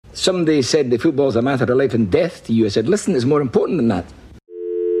Somebody said the football's a matter of life and death to you. I said, listen, it's more important than that.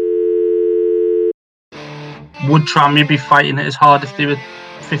 Would Tranmere be fighting it as hard if they were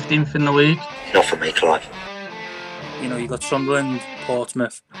 15th in the league? Not for me, Clive. You know, you've got Sunderland,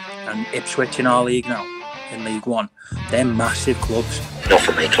 Portsmouth and Ipswich in our league now, in League One. They're massive clubs. Not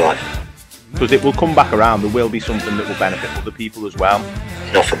for me, Clive. Because it will come back around. There will be something that will benefit other people as well.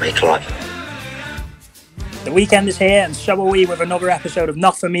 Not for me, Clive. The weekend is here, and so are we with another episode of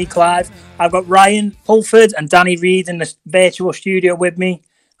Not For Me, Clive. I've got Ryan Pulford and Danny Reid in the virtual studio with me.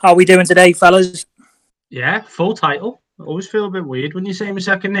 How are we doing today, fellas? Yeah, full title. I always feel a bit weird when you say my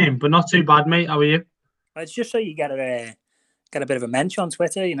second name, but not too bad, mate. How are you? It's just so you get a bit of a mention on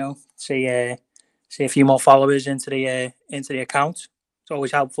Twitter, you know, see a few more followers into the account. It's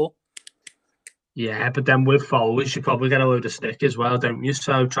always helpful. Yeah, but then with followers, you probably get a load of stick as well, don't you?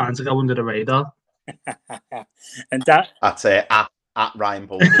 So trying to go under the radar. And that That's it. At Ryan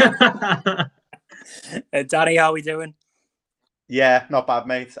Pulford. Danny, how are we doing? Yeah, not bad,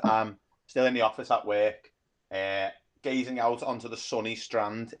 mate. Still in the office at work, gazing out onto the sunny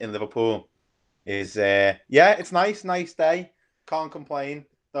Strand in Liverpool. It's nice day. Can't complain,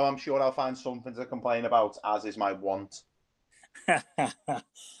 though I'm sure I'll find something to complain about, as is my want.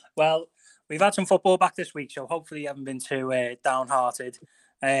 Well, we've had some football back this week, so hopefully you haven't been too downhearted.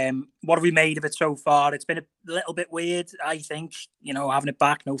 What have we made of it so far? It's been a little bit weird, I think, you know, having it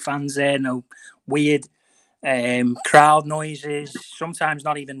back, no fans there, no weird crowd noises, sometimes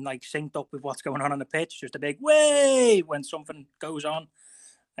not even like synced up with what's going on the pitch, just a big way when something goes on.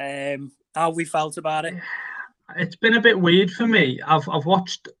 How have we felt about it? It's been a bit weird for me. I've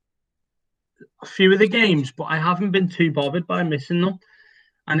watched a few of the games, but I haven't been too bothered by missing them.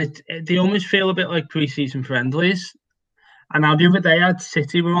 And they almost feel a bit like pre-season friendlies. And now the other day, I had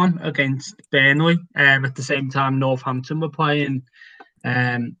City were on against Burnley. At the same time, Northampton were playing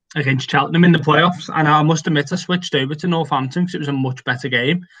against Cheltenham in the playoffs. And I must admit, I switched over to Northampton because it was a much better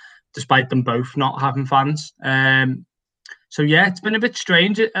game, despite them both not having fans. So, yeah, it's been a bit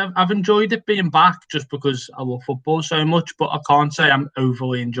strange. I've enjoyed it being back just because I love football so much, but I can't say I'm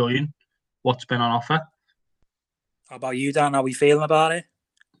overly enjoying what's been on offer. How about you, Dan? How are we feeling about it?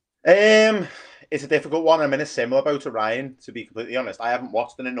 It's a difficult one. I'm in a similar boat to Ryan, to be completely honest. I haven't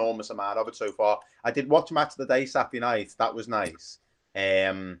watched an enormous amount of it so far. I did watch Match of the Day Saturday night. That was nice.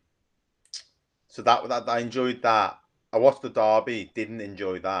 So that I enjoyed that. I watched the derby. Didn't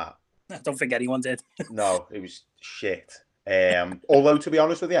enjoy that. I don't think anyone did. No, it was shit. Although, to be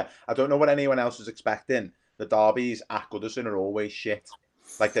honest with you, I don't know what anyone else was expecting. The derbies at Goodison are always shit.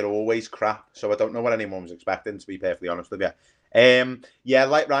 Like, they're always crap. So I don't know what anyone was expecting, to be perfectly honest with you. Yeah,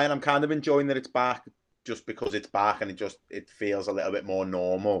 like Ryan, I'm kind of enjoying that it's back just because it's back and it feels a little bit more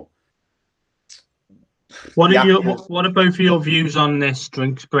normal. What are both of your views on this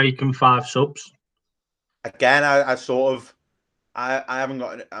drinks break and 5 subs? Again, I haven't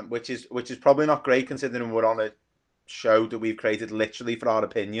got, which is probably not great considering we're on a show that we've created literally for our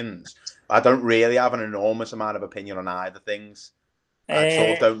opinions. I don't really have an enormous amount of opinion on either things. I sort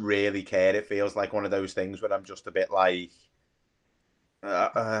of don't really care. It feels like one of those things where I'm just a bit like, do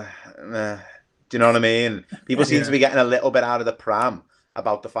you know what I mean? People seem to be getting a little bit out of the pram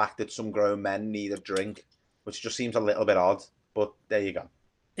about the fact that some grown men need a drink, which just seems a little bit odd. But there you go.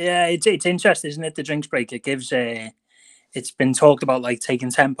 Yeah, it's interesting, isn't it? The drinks break. It gives it's been talked about like taking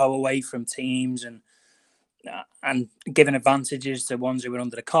tempo away from teams and giving advantages to ones who are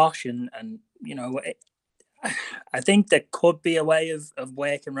under the cosh, and you know, I think there could be a way of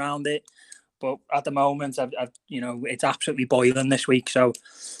working around it, but at the moment, I've you know, it's absolutely boiling this week, so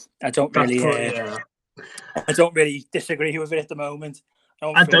I don't really disagree with it at the moment.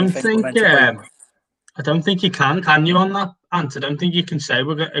 I don't think you can you on that, Ant? I don't think you can say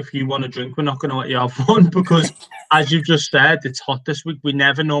if you want a drink, we're not going to let you have one because, as you've just said, it's hot this week. We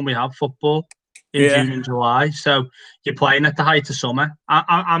never normally have football in June and July, so you're playing at the height of summer.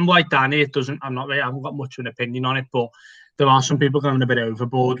 I'm like Danny. I haven't got much of an opinion on it, but there are some people going a bit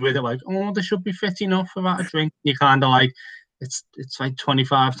overboard with it, like, oh, they should be fit enough for that a drink. You kind of like, it's like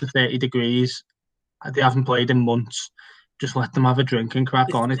 25 to 30 degrees. They haven't played in months. Just let them have a drink and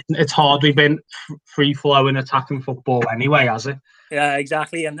crack on. It's hardly been free-flowing attacking football anyway, has it? Yeah,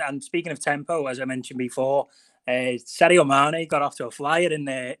 exactly. And speaking of tempo, as I mentioned before, Sadio Mane got off to a flyer in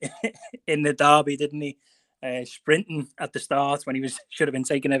the derby, didn't he? Sprinting at the start when he should have been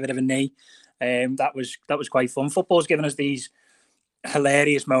taking a bit of a knee. That was quite fun. Football's given us these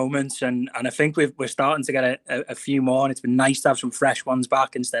hilarious moments, and I think we're starting to get a few more. And it's been nice to have some fresh ones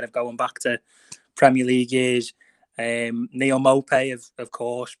back instead of going back to Premier League years. Neil Maupay, of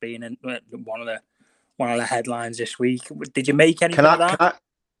course, being in one of the headlines this week. Did you make anything of that?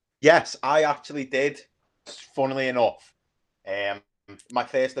 Yes, I actually did. Funnily enough, my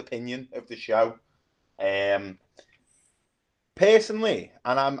first opinion of the show. Personally,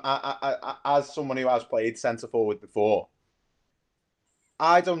 and as someone who has played centre forward before,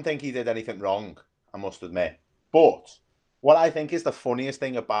 I don't think he did anything wrong, I must admit. But what I think is the funniest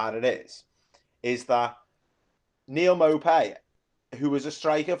thing about it is that Neil Maupay, who was a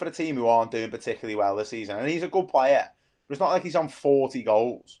striker for a team who aren't doing particularly well this season, and he's a good player, but it's not like he's on 40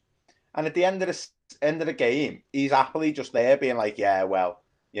 goals. And at the end of the game, he's happily just there being like, yeah, well,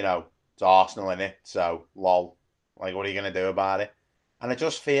 it's Arsenal in it, so lol. Like, what are you going to do about it? And I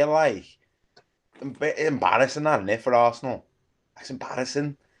just feel like a bit embarrassing, that, isn't it, for Arsenal? It's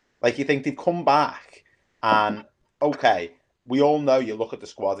embarrassing. Like, you think they've come back and, okay, we all know you look at the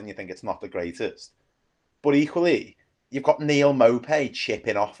squad and you think it's not the greatest. But equally, you've got Neil Maupay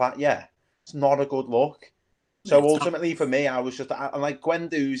chipping off at you. It's not a good look. So ultimately, for me, I was just, I'm like,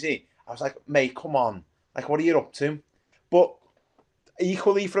 Guendouzi, I was like, mate, come on. Like, what are you up to? But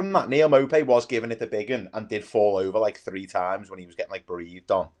equally from that, Neil Maupay was giving it the big one and did fall over like 3 times when he was getting like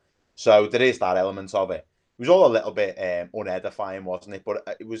breathed on. So there is that element of it. It was all a little bit unedifying, wasn't it?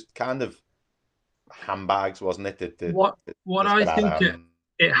 But it was kind of handbags, wasn't it? What I think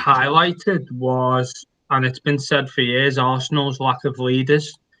it highlighted was, and it's been said for years, Arsenal's lack of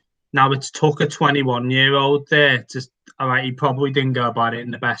leaders. Now, it's took a 21-year-old there to, all right, he probably didn't go about it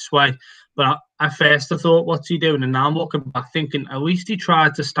in the best way. But at first I thought, what's he doing? And now I'm looking back thinking, at least he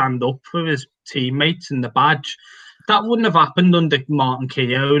tried to stand up for his teammates in the badge. That wouldn't have happened under Martin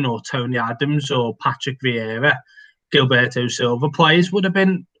Keown or Tony Adams or Patrick Vieira. Gilberto Silva players would have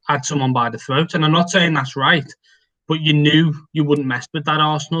had someone by the throat. And I'm not saying that's right, but you knew you wouldn't mess with that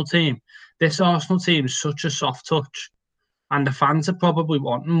Arsenal team. This Arsenal team is such a soft touch. And the fans are probably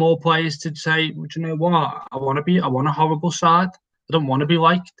wanting more players to say, well, do you know what? I want a horrible side. I don't want to be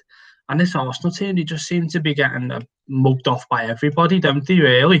liked. And this Arsenal team, they just seem to be getting mugged off by everybody, don't they,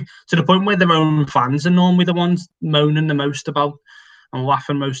 really? To the point where their own fans are normally the ones moaning the most about and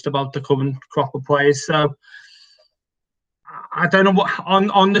laughing most about the current crop of players. So I don't know what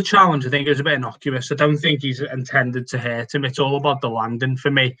on the challenge. I think it was a bit innocuous. I don't think he's intended to hurt him. It's all about the landing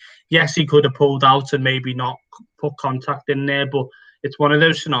for me. Yes, he could have pulled out and maybe not put contact in there, but it's one of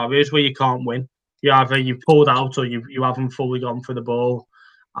those scenarios where you can't win. You've pulled out or you haven't fully gone for the ball,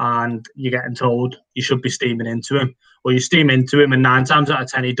 and you're getting told you should be steaming into him, or you steam into him, and 9 times out of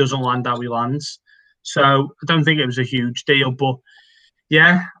 10 he doesn't land how he lands. So I don't think it was a huge deal, but.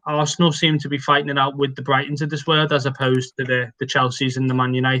 Yeah, Arsenal seem to be fighting it out with the Brightons of this world as opposed to the Chelseas and the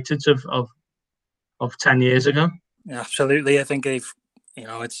Man Uniteds of 10 years ago. Absolutely. I think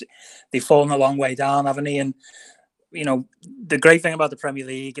they've fallen a long way down, haven't they? And, the great thing about the Premier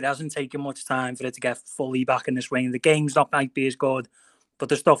League, it hasn't taken much time for it to get fully back in the swing. The game's not might be as good, but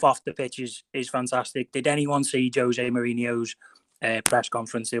the stuff off the pitch is fantastic. Did anyone see Jose Mourinho's press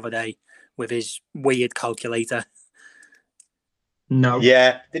conference the other day with his weird calculator? No.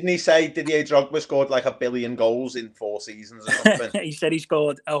 Yeah. Didn't he say Didier Drogba scored like 1 billion goals in 4 seasons or something? He said he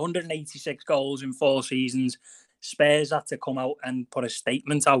scored 186 goals in 4 seasons. Spurs had to come out and put a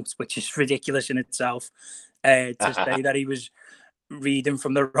statement out, which is ridiculous in itself, to say that he was reading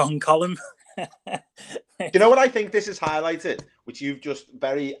from the wrong column. Do you know what I think this is highlighted, which you've just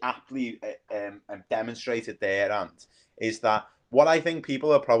very aptly demonstrated there, Ant, is that what I think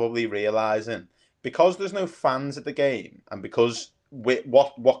people are probably realising, because there's no fans at the game, and because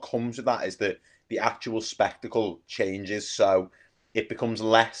what comes with that is that the actual spectacle changes, so it becomes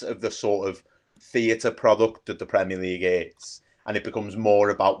less of the sort of theatre product that the Premier League is, and it becomes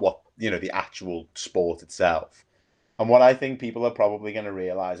more about what, the actual sport itself. And what I think people are probably going to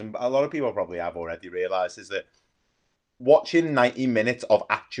realise, and a lot of people probably have already realised, is that watching 90 minutes of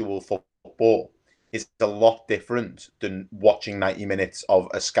actual football is a lot different than watching 90 minutes of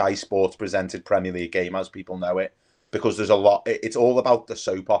a Sky Sports presented Premier League game as people know it, because it's all about the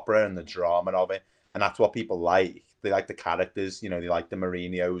soap opera and the drama of it, and that's what people like. They like the characters, they like the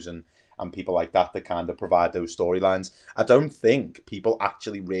Mourinhos and people like that kind of provide those storylines. I don't think people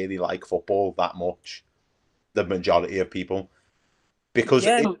actually really like football that much, the majority of people, because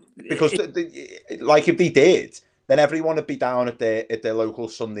if they did, then everyone would be down at their local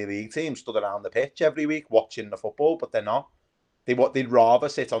Sunday League team, stood around the pitch every week watching the football, but they're not. They'd rather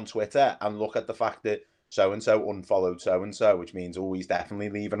sit on Twitter and look at the fact that so-and-so unfollowed so-and-so, which means, he's definitely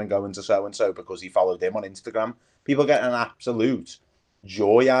leaving and going to so-and-so because he followed him on Instagram. People get an absolute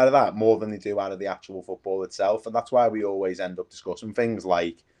joy out of that more than they do out of the actual football itself. And that's why we always end up discussing things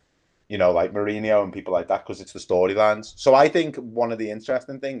like, like Mourinho and people like that, because it's the storylines. So I think one of the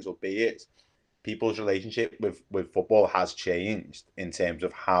interesting things will be is people's relationship with football has changed in terms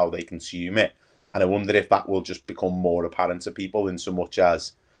of how they consume it. And I wonder if that will just become more apparent to people in so much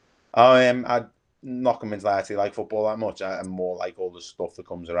as, I'm not convinced that I actually like football that much. I'm more like all the stuff that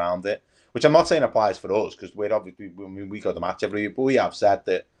comes around it, which I'm not saying applies for us, because we're obviously, when we go to the match every week, but we have said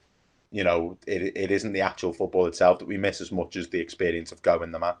that, you know, it isn't the actual football itself that we miss as much as the experience of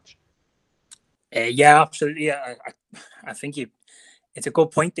going the match. Yeah, absolutely. I think it's a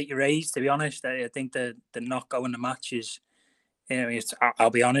good point that you raised, to be honest. I think the not going to match is, you know, I'll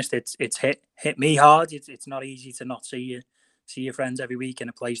be honest, it's hit me hard. It's not easy to not see your friends every week in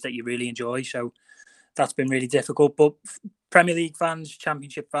a place that you really enjoy. So that's been really difficult. But Premier League fans,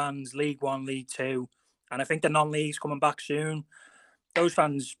 Championship fans, League One, League Two, and I think the non-leagues coming back soon, those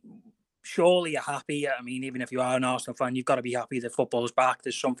fans surely are happy. I mean, even if you are an Arsenal fan, you've got to be happy that football's back.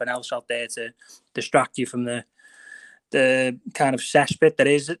 There's something else out there to distract you from the kind of cesspit that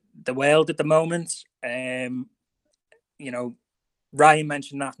is the world at the moment. You know, Ryan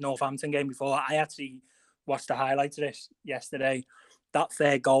mentioned that Northampton game before. I actually watched the highlights of this yesterday. That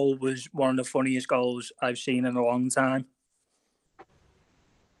third goal was one of the funniest goals I've seen in a long time.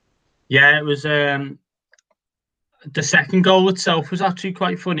 Yeah, it was. The second goal itself was actually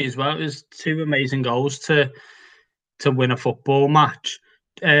quite funny as well. It was two amazing goals to win a football match.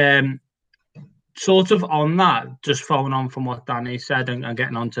 Sort of on that, just following on from what Danny said and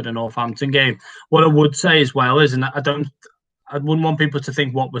getting on to the Northampton game, what I would say as well is, and I wouldn't want people to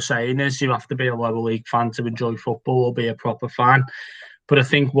think what we're saying is you have to be a lower league fan to enjoy football or be a proper fan. But I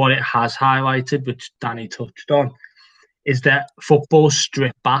think what it has highlighted, which Danny touched on, is that football's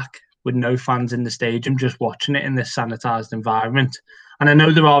stripped back with no fans in the stadium, just watching it in this sanitised environment. And I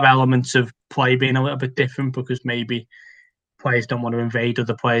know there are elements of play being a little bit different because maybe players don't want to invade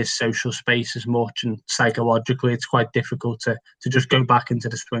other players' social space as much, and psychologically it's quite difficult to just go back into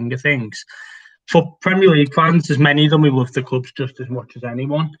the swing of things. For Premier League fans, there's many of them who love the clubs just as much as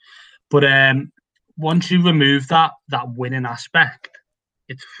anyone. But once you remove that winning aspect,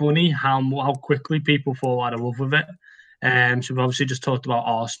 it's funny how quickly people fall out of love with it. So we've obviously just talked about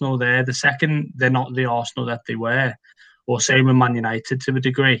Arsenal there. The second they're not the Arsenal that they were, or same with Man United to a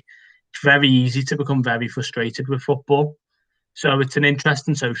degree, it's very easy to become very frustrated with football. So it's an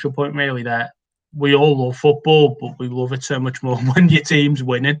interesting social point, really, that we all love football, but we love it so much more when your team's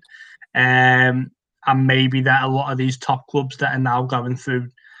winning. And maybe that a lot of these top clubs that are now going through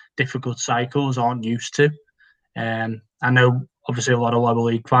difficult cycles aren't used to. I know, obviously, a lot of lower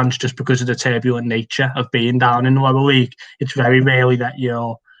league fans, just because of the turbulent nature of being down in the lower league, it's very rarely that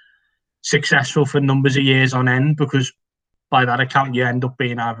you're successful for numbers of years on end, because by that account, you end up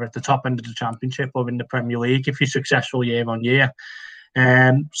being either at the top end of the Championship or in the Premier League if you're successful year on year.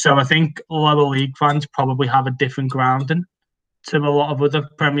 So I think lower league fans probably have a different grounding to a lot of other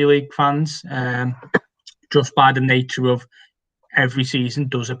Premier League fans, just by the nature of every season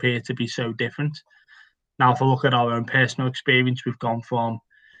does appear to be so different. Now, if I look at our own personal experience, we've gone from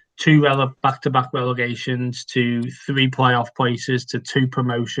 2 back-to-back relegations to 3 playoff places to 2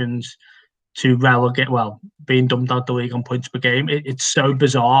 promotions to being dumped out the league on points per game. It's so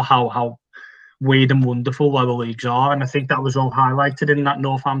bizarre how weird and wonderful lower leagues are, and I think that was all highlighted in that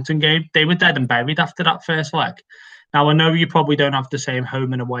Northampton game. They were dead and buried after that first leg. Now, I know you probably don't have the same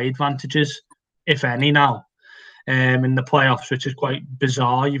home and away advantages, if any, now in the playoffs, which is quite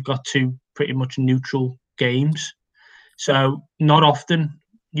bizarre. You've got 2 pretty much neutral games. So not often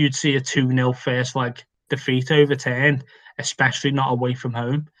you'd see a 2-0 first leg defeat overturned, especially not away from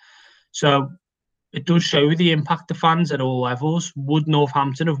home. So it does show the impact of fans at all levels. Would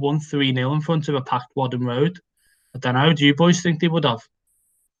Northampton have won 3-0 in front of a packed Whaddon Road? I don't know. Do you boys think they would have?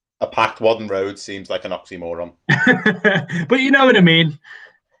 A packed Whaddon Road seems like an oxymoron. But you know what I mean.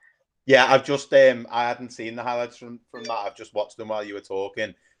 Yeah, I've just I hadn't seen the highlights from that. I've just watched them while you were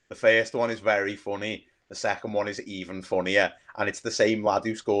talking. The first one is very funny. The second one is even funnier. And it's the same lad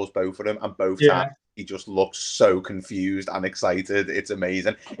who scores both of them. And both times he just looks so confused and excited. It's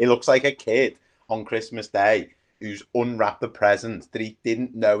amazing. It looks like a kid on Christmas Day who's unwrapped a present that he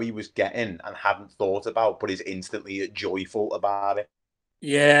didn't know he was getting and hadn't thought about, but is instantly joyful about it.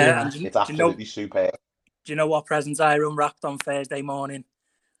 Yeah. It's absolutely superb. Do you know what presents I unwrapped on Thursday morning?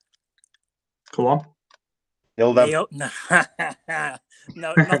 Go on. Neil, no,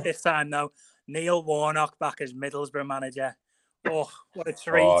 not this time, no. Neil Warnock back as Middlesbrough manager. Oh, what a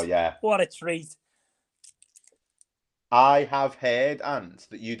treat. Oh, yeah. What a treat. I have heard, Ant,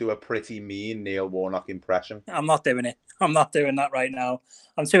 that you do a pretty mean Neil Warnock impression. I'm not doing it. I'm not doing that right now.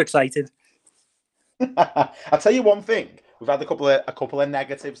 I'm too excited. I'll tell you one thing. We've had a couple of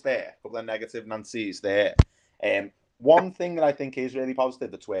negatives there, a couple of negative Nancy's there. One thing that I think is really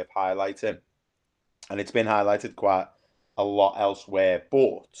positive that's worth highlighting and it's been highlighted quite a lot elsewhere.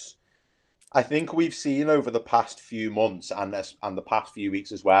 But I think we've seen over the past few months and the past few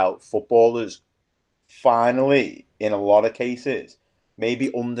weeks as well, footballers finally, in a lot of cases,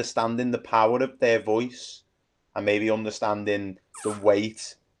 maybe understanding the power of their voice and maybe understanding the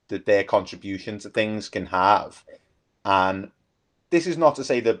weight that their contribution to things can have. And this is not to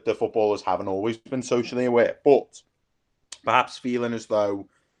say that the footballers haven't always been socially aware, but perhaps feeling as though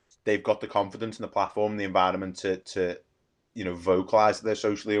they've got the confidence and the platform and the environment to vocalise that they're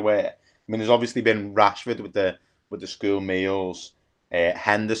socially aware. I mean, there's obviously been Rashford with the school meals,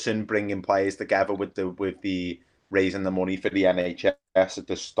 Henderson bringing players together with the raising the money for the NHS at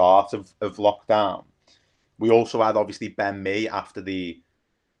the start of lockdown. We also had obviously Ben Mee after the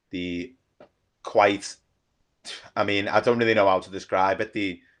quite. I mean, I don't really know how to describe it.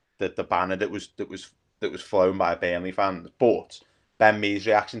 The banner that was flown by Burnley fans, but Ben Mee's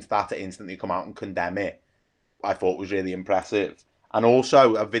reaction to that to instantly come out and condemn it, I thought was really impressive. And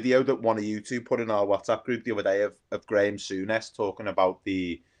also a video that one of you two put in our WhatsApp group the other day of Graham Souness talking about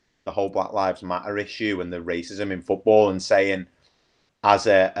the whole Black Lives Matter issue and the racism in football, and saying, as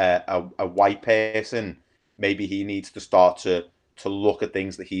a white person, maybe he needs to start to look at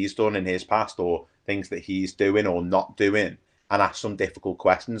things that he's done in his past or things that he's doing or not doing and ask some difficult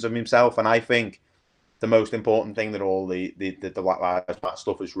questions of himself. And I think the most important thing that all the Black Lives Matter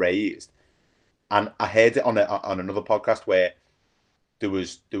stuff has raised, and I heard it on another podcast where there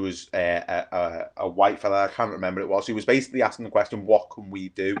was a white fella, I can't remember it was, he was basically asking the question, what can we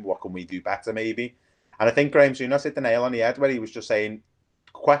do? What can we do better maybe? And I think Graham Souness hit the nail on the head where he was just saying,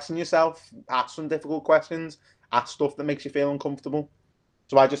 question yourself, ask some difficult questions, ask stuff that makes you feel uncomfortable.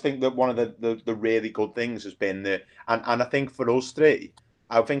 So I just think that one of the really good things has been and I think for us three,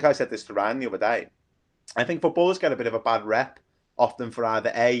 I think I said this to Ryan the other day, I think footballers get a bit of a bad rep often for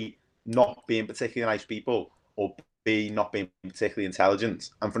either A, not being particularly nice people, or B, not being particularly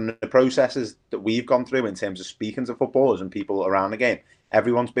intelligent. And from the processes that we've gone through in terms of speaking to footballers and people around the game,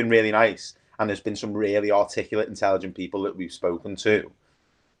 everyone's been really nice. And there's been some really articulate, intelligent people that we've spoken to.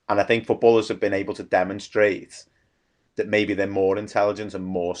 And I think footballers have been able to demonstrate that maybe they're more intelligent and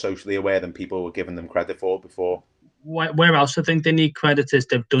more socially aware than people were giving them credit for before. Where else I think they need credit is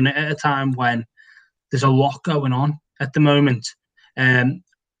they've done it at a time when there's a lot going on at the moment.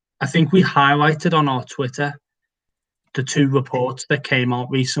 I think we highlighted on our Twitter the two reports that came out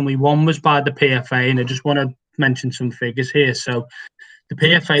recently. One was by the PFA, and I just want to mention some figures here. So the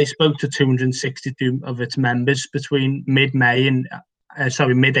PFA spoke to 262 of its members between mid-April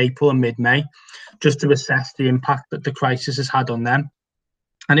and mid-May, just to assess the impact that the crisis has had on them.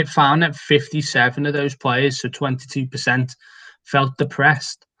 And it found that 57 of those players, so 22%, felt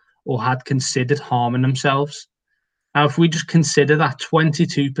depressed or had considered harming themselves. Now, if we just consider that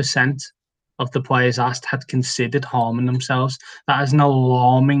 22% of the players asked had considered harming themselves, that is an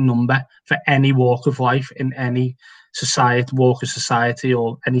alarming number for any walk of life in any walk of society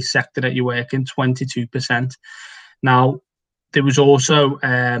or any sector that you work in, 22%. Now, there was also,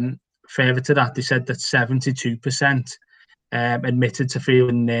 further to that, they said that 72% admitted to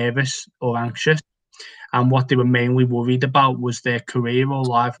feeling nervous or anxious. And what they were mainly worried about was their career or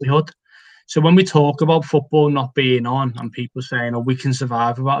livelihood. So when we talk about football not being on and people saying, oh, we can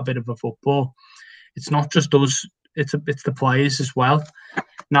survive without a bit of a football, it's not just us, it's the players as well.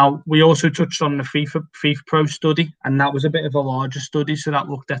 Now, we also touched on the FIFA Pro study, and that was a bit of a larger study. So that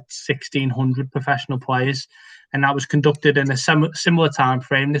looked at 1,600 professional players, and that was conducted in a similar time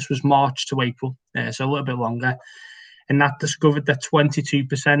frame. This was March to April, so a little bit longer. And that discovered that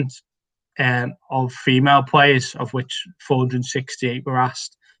 22% of female players, of which 468 were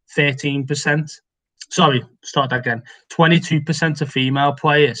asked, 22% of female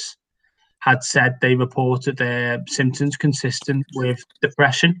players had said they reported their symptoms consistent with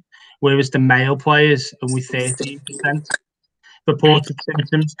depression, whereas the male players, only 13%, reported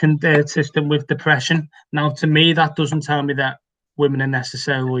symptoms consistent with depression. Now, to me, that doesn't tell me that women are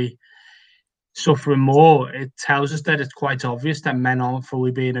necessarily suffering more. It tells us that it's quite obvious that men aren't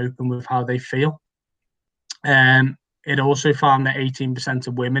fully being open with how they feel. It also found that 18%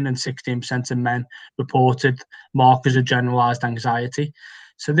 of women and 16% of men reported markers of generalised anxiety.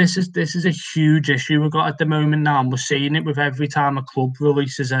 So this is a huge issue we've got at the moment now, and we're seeing it with every time a club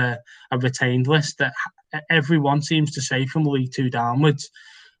releases a retained list that everyone seems to say from League Two downwards,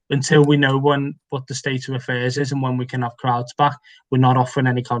 until we know what the state of affairs is and when we can have crowds back, we're not offering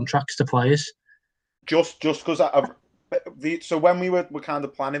any contracts to players. Just because so when we were kind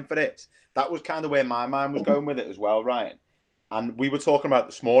of planning for this, that was kind of where my mind was going with it as well, Ryan. And we were talking about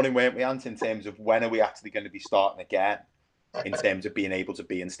this morning, weren't we, Ant, in terms of when are we actually going to be starting again, in terms of being able to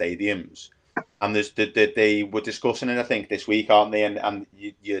be in stadiums. And they were discussing it, I think, this week, aren't they? And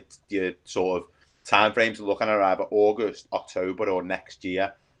you sort of timeframes are looking at either August, October, or next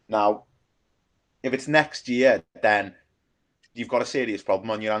year. Now, if it's next year, then you've got a serious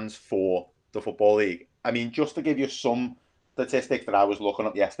problem on your hands for the Football League. I mean, just to give you some statistics that I was looking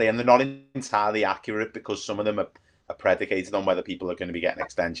up yesterday, and they're not entirely accurate because some of them are predicated on whether people are going to be getting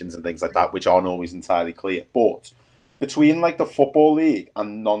extensions and things like that, which aren't always entirely clear. But between like the Football League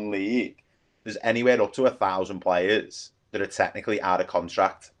and non-league, there's anywhere up to 1,000 players that are technically out of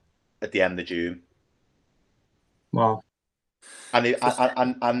contract at the end of June. Wow.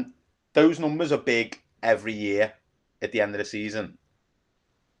 And those numbers are big every year at the end of the season,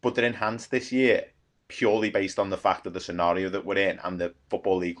 but they're enhanced this year purely based on the fact of the scenario that we're in, and the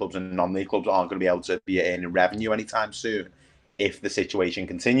Football League clubs and non-league clubs aren't going to be able to be earning revenue anytime soon if the situation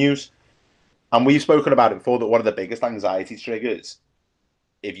continues. And we've spoken about it before, that one of the biggest anxiety triggers,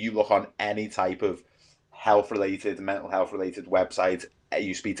 if you look on any type of health-related, mental health-related website,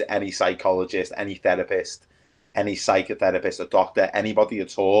 you speak to any psychologist, any therapist, any psychotherapist, a doctor, anybody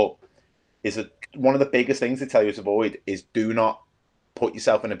at all, is that one of the biggest things to tell you to avoid is do not put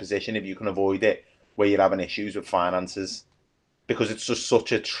yourself in a position, if you can avoid it, where you're having issues with finances, because it's just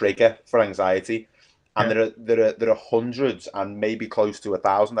such a trigger for anxiety. And there are hundreds and maybe close to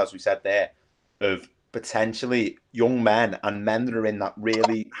 1,000, as we said there, of potentially young men and men that are in that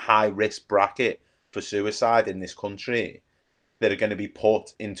really high risk bracket for suicide in this country that are going to be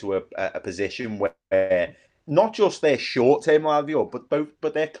put into a position where not just their short-term livelihood,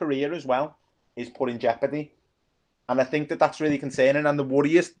 but their career as well is put in jeopardy. And I think that's really concerning. And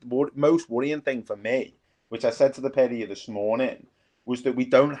the most worrying thing for me, which I said to the pair of you this morning, was that we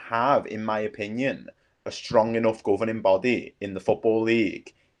don't have, in my opinion, a strong enough governing body in the Football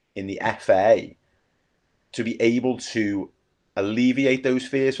League, in the FA, to be able to alleviate those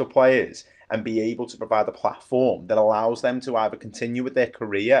fears for players and be able to provide a platform that allows them to either continue with their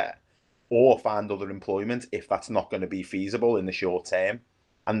career or find other employment if that's not going to be feasible in the short term.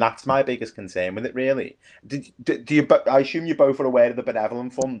 And that's my biggest concern with it, really. I assume you both are aware of the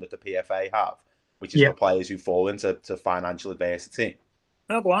benevolent fund that the PFA have, which is for players who fall into financial adversity.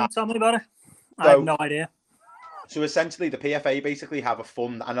 No, go on, tell me about it. I have no idea. So essentially, the PFA basically have a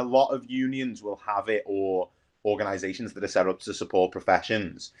fund, and a lot of unions will have it, or organisations that are set up to support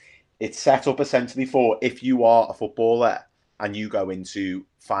professions. It's set up essentially for, if you are a footballer and you go into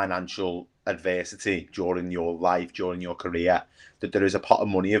financial adversity during your life, during your career, that there is a pot of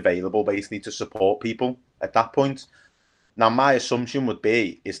money available basically to support people at that point. Now, my assumption would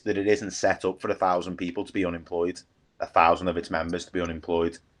be is that it isn't set up for 1,000 people to be unemployed, 1,000 of its members to be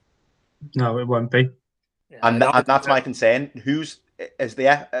unemployed. No, it won't be. Yeah, and that's my concern. As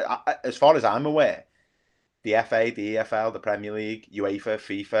far as I'm aware, the FA, the EFL, the Premier League, UEFA,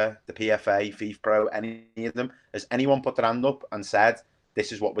 FIFA, the PFA, FIFPro, any of them, has anyone put their hand up and said,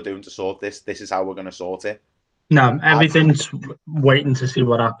 this is what we're doing to sort this, this is how we're going to sort it? No, everything's waiting to see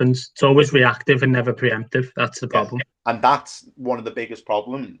what happens. It's always reactive and never preemptive. That's the problem. And that's one of the biggest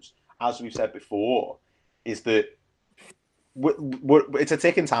problems, as we've said before, is that it's a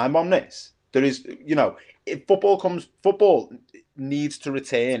ticking time on this. There is, if football needs to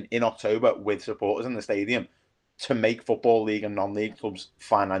return in October with supporters in the stadium to make Football League and non-league clubs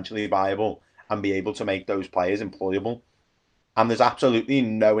financially viable and be able to make those players employable. And there's absolutely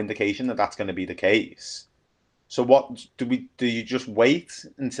no indication that that's going to be the case. So what do you just wait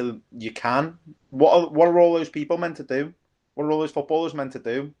until you can? What are all those people meant to do? What are all those footballers meant to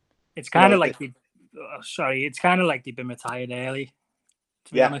do? It's kind of like it's kind of like they've been retired early,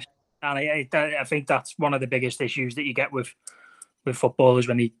 to be honest. And I think that's one of the biggest issues that you get with footballers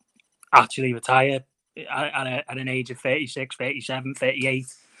when they actually retire at an age of 36, 37, 38.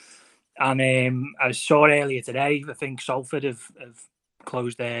 And I saw earlier today, I think Salford have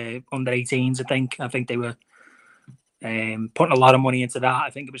closed their under 18s. I think they were putting a lot of money into that. I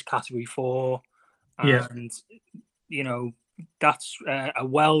think it was Category 4. And, that's a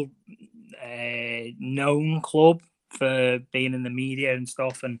well known club for being in the media and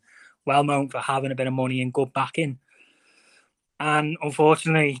stuff, and well known for having a bit of money and good backing. And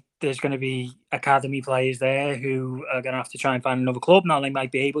unfortunately, there's going to be academy players there who are going to have to try and find another club. Now, they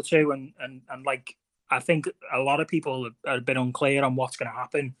might be able to. And like, I think a lot of people are a bit unclear on what's going to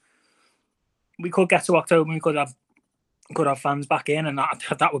happen. We could get to October, we could have fans back in, and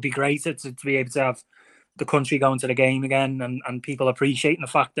that would be great to be able to have the country going to the game again, and people appreciating the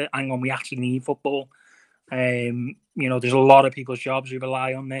fact that, hang on, we actually need football. There's a lot of people's jobs who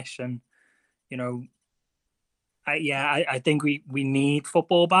rely on this, and I think we need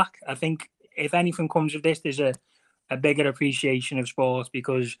football back. I think if anything comes of this, there's a bigger appreciation of sports,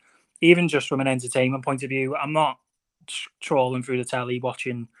 because even just from an entertainment point of view, I'm not trawling through the telly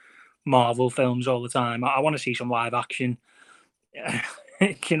watching Marvel films all the time. I want to see some live action.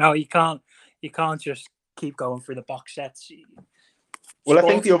 You know, you can't just keep going through the box sets. Well, I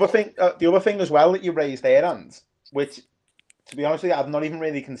think the other thing as well that you raised there, and which, to be honest with you, I've not even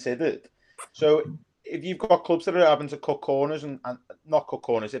really considered. So if you've got clubs that are having to cut corners and not cut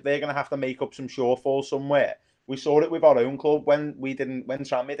corners, if they're going to have to make up some shortfalls somewhere, we saw it with our own club when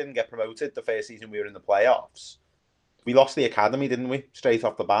Tranmere didn't get promoted the first season we were in the playoffs. We lost the academy, didn't we? Straight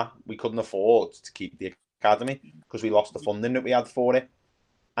off the bat, we couldn't afford to keep the academy because we lost the funding that we had for it.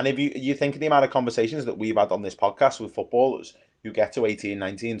 And if you think of the amount of conversations that we've had on this podcast with footballers who get to 18,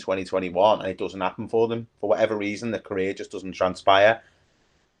 19, 20, 21, and it doesn't happen for them for whatever reason, their career just doesn't transpire.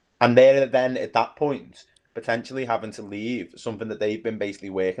 And they're then at that point potentially having to leave something that they've been basically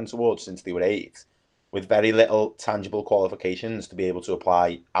working towards since they were 8, with very little tangible qualifications to be able to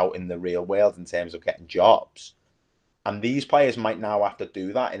apply out in the real world in terms of getting jobs. And these players might now have to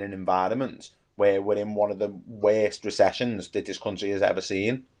do that in an environment where we're in one of the worst recessions that this country has ever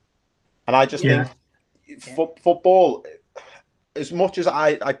seen. And I just think football, as much as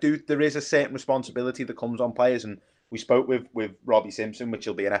I do, there is a certain responsibility that comes on players. And we spoke with Robbie Simpson, which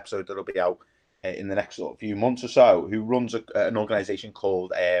will be an episode that'll be out in the next sort of few months or so, who runs an organisation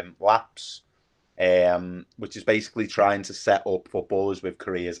called LAPS, which is basically trying to set up footballers with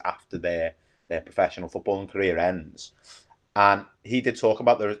careers after their professional footballing career ends. And he did talk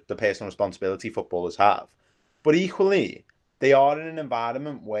about the personal responsibility footballers have. But equally, they are in an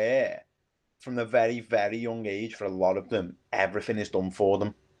environment where, from the very, very young age, for a lot of them, everything is done for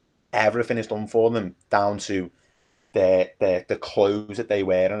them. Everything is done for them, down to the clothes that they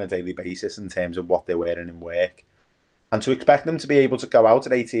wear on a daily basis in terms of what they're wearing in work. And to expect them to be able to go out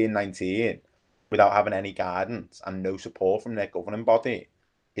at 18, 19 without having any guidance and no support from their governing body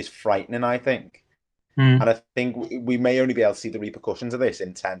is frightening, I think. And I think we may only be able to see the repercussions of this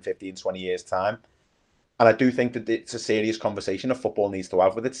in 10, 15, 20 years' time. And I do think that it's a serious conversation that football needs to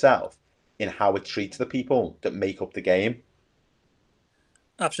have with itself in how it treats the people that make up the game.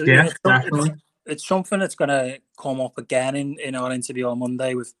 Absolutely. Yeah, definitely. It's something that's going to come up again in our interview on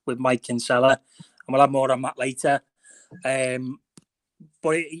Monday with Mike Kinsella, and we'll have more on that later.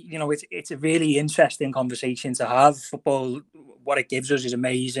 But it's a really interesting conversation to have. Football, what it gives us is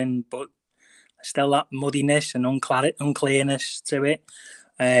amazing, but still that muddiness and unclearness to it.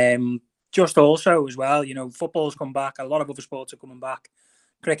 Just also as well, football's come back. A lot of other sports are coming back.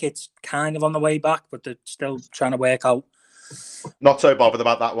 Cricket's kind of on the way back, but they're still trying to work out. Not so bothered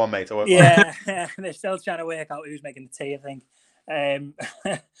about that one, mate. Yeah, they're still trying to work out who's making the tea, I think.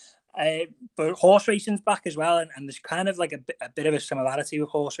 But horse racing's back as well, and there's kind of like a bit of a similarity with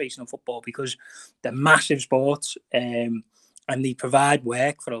horse racing and football because they're massive sports, and they provide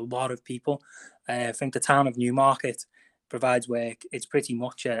work for a lot of people. I think the town of Newmarket provides work. It's pretty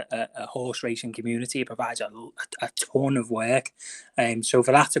much a horse racing community. It provides a ton of work. So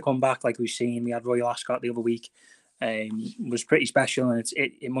for that to come back, like we've seen, we had Royal Ascot the other week, was pretty special, and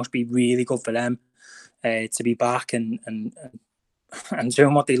it must be really good for them to be back and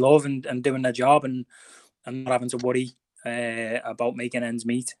doing what they love and doing their job and not having to worry about making ends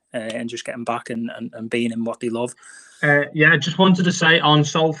meet and just getting back and being in what they love. I just wanted to say on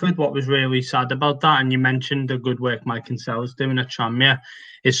Salford, what was really sad about that, and you mentioned the good work Mike Kinsella's doing at Tranmere,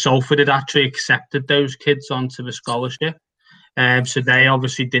 is Salford had actually accepted those kids onto the scholarship. So they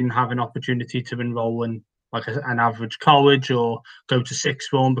obviously didn't have an opportunity to enrol in like an average college or go to sixth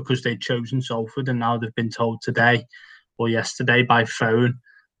form because they'd chosen Salford, and now they've been told today or yesterday by phone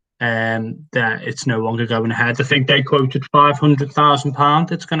that it's no longer going ahead. I think they quoted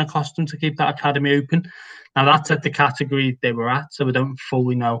 £500,000 it's going to cost them to keep that academy open. Now that's at the category they were at, so we don't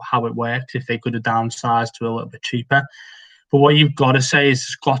fully know how it works, if they could have downsized to a little bit cheaper. But what you've got to say is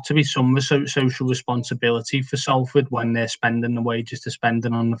there's got to be some social responsibility for Salford when they're spending the wages they're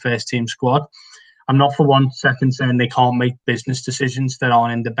spending on the first team squad. I'm not for 1 second saying they can't make business decisions that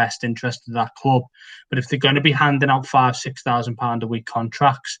aren't in the best interest of that club. But if they're going to be handing out £5,000-6,000 a week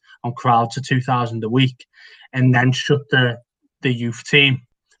contracts on crowds of 2,000 a week, and then shut the youth team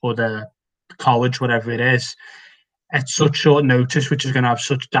or the college, whatever it is, at such short notice, which is going to have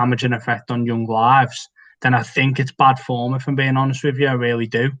such damaging effect on young lives, then I think it's bad form, if I'm being honest with you. I really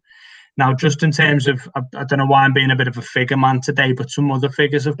do. Now, just in terms of, I don't know why I'm being a bit of a figure man today, but some other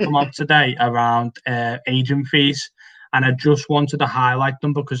figures have come out today around agent fees. And I just wanted to highlight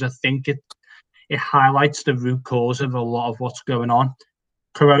them because I think it highlights the root cause of a lot of what's going on.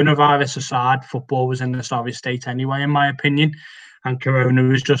 Coronavirus aside, football was in a sorry state anyway, in my opinion. And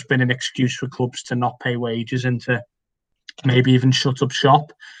Corona has just been an excuse for clubs to not pay wages and to maybe even shut up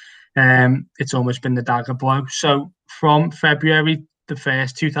shop. It's almost been the dagger blow. So from February the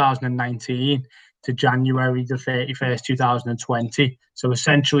 1st, 2019 to January the 31st, 2020, so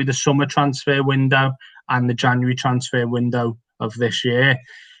essentially the summer transfer window and the January transfer window of this year,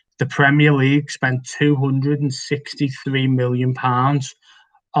 the Premier League spent £263 million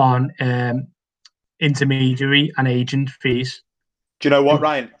on intermediary and agent fees. Do you know what,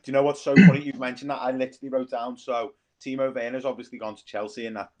 Ryan? Do you know what's so funny? You've mentioned that. I literally wrote down. So Timo Werner's obviously gone to Chelsea,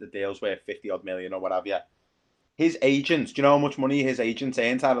 and that the deal's worth 50-odd million or whatever. His agents, do you know how much money his agents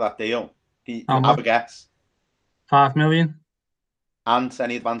earned out of that deal? Have a guess. 5 million. And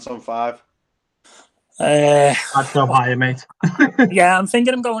any advance on 5? I'd go higher, mate. Yeah, I'm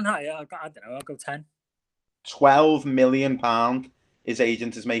thinking I'm going higher. I don't know. I'll go 10. £12 million his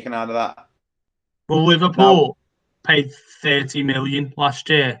agent is making out of that. Well, Liverpool paid 30 million last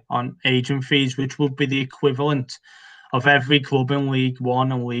year on agent fees, which would be the equivalent of every club in League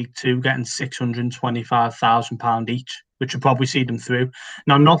One and League Two getting £625,000 each, which would probably see them through.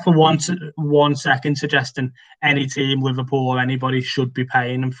 Now, I'm not for 1 second suggesting any team, Liverpool or anybody, should be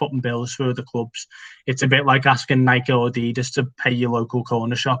paying and footing bills for other clubs. It's a bit like asking Nike or Adidas to pay your local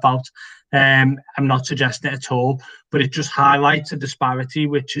corner shop out. I'm not suggesting it at all, but it just highlights a disparity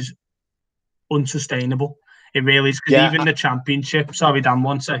which is unsustainable. It really is, because even the Championship, sorry Dan,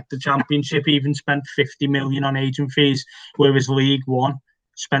 1 sec, the Championship even spent 50 million on agent fees, whereas League One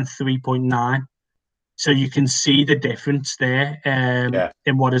spent 3.9. So you can see the difference there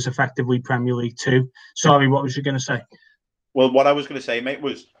in what is effectively Premier League 2. Sorry, what was you going to say? Well, what I was going to say, mate,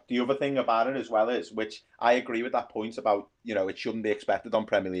 was the other thing about it as well is, which I agree with that point about, it shouldn't be expected on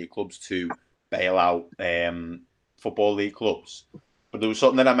Premier League clubs to bail out Football League clubs. But there was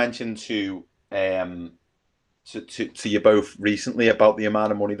something that I mentioned to you both recently about the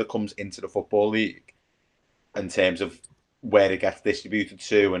amount of money that comes into the Football League in terms of where it gets distributed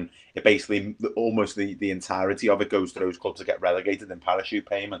to, and it basically almost the entirety of it goes to those clubs that get relegated in parachute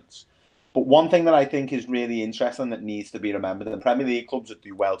payments. But one thing that I think is really interesting that needs to be remembered, and the Premier League clubs would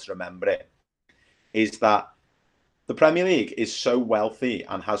do well to remember it, is that the Premier League is so wealthy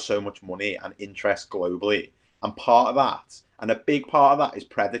and has so much money and interest globally, and part of that, and a big part of that, is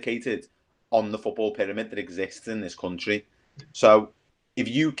predicated on the football pyramid that exists in this country. So if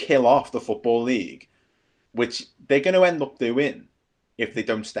you kill off the Football League, which they're going to end up doing if they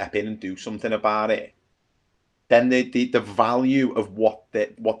don't step in and do something about it, then the value of what the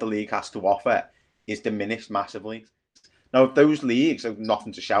league has to offer is diminished massively. Now, if those leagues have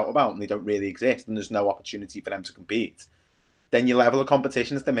nothing to shout about and they don't really exist and there's no opportunity for them to compete, then your level of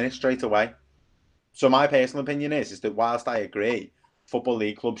competition is diminished straight away. So my personal opinion is that whilst I agree, Football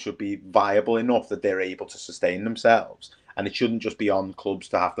League clubs should be viable enough that they're able to sustain themselves, and it shouldn't just be on clubs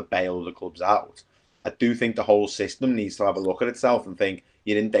to have to bail the clubs out. I do think the whole system needs to have a look at itself and think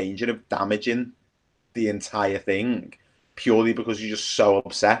you're in danger of damaging the entire thing purely because you're just so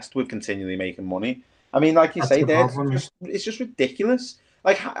obsessed with continually making money. I mean, like you say there, it's just ridiculous.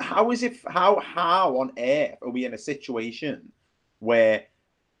 Like, how on earth are we in a situation where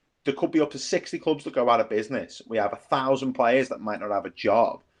there could be up to 60 clubs that go out of business? We have 1,000 players that might not have a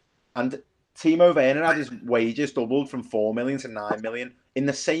job. And Timo Werner had his wages doubled from 4 million to 9 million in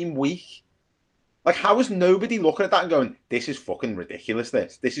the same week. Like, how is nobody looking at that and going, this is fucking ridiculous,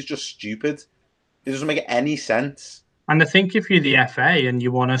 this is just stupid. It doesn't make any sense. And I think if you're the FA and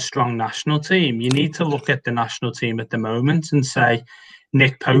you want a strong national team, you need to look at the national team at the moment and say,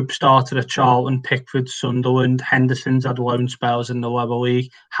 Nick Pope started at Charlton, Pickford, Sunderland, Henderson's had loan spells in the lower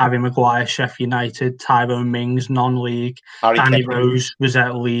league, Harry Maguire, Sheffield United, Tyrone Mings, non-league, Danny Rose was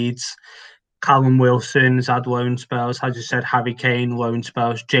at Leeds, Callum Wilson's had loan spells, as you said, Harry Kane, loan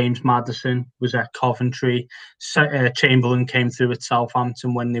spells, James Maddison was at Coventry, Chamberlain came through at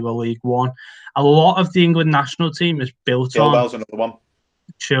Southampton when they were League One. A lot of the England national team is built on... Chilwell's another one.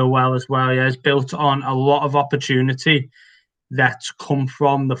 Chilwell as well, yeah. It's built on a lot of opportunity that's come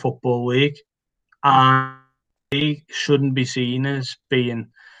from the Football League. And they shouldn't be seen as being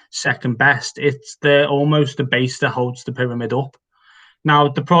second best. It's almost the base that holds the pyramid up. Now,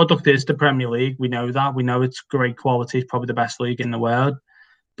 the product is the Premier League. We know that. We know it's great quality. It's probably the best league in the world.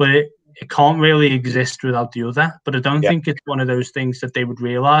 But it can't really exist without the other. But I don't think it's one of those things that they would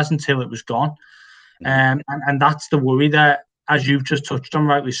realise until it was gone. And that's the worry that, as you've just touched on,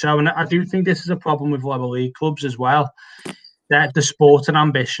 rightly so. And I do think this is a problem with lower league clubs as well, that the sport and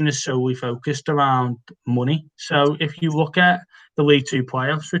ambition is solely focused around money. So if you look at the League Two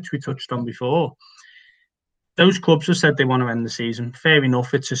playoffs, which we touched on before, those clubs have said they want to end the season. Fair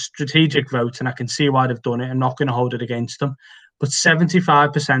enough, it's a strategic vote, and I can see why they've done it. I'm not going to hold it against them. But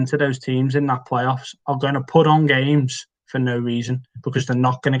 75% of those teams in that playoffs are going to put on games for no reason because they're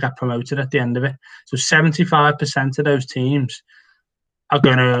not going to get promoted at the end of it. So 75% of those teams are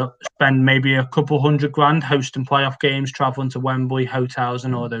going to spend maybe a couple $100,000 hosting playoff games, traveling to Wembley, hotels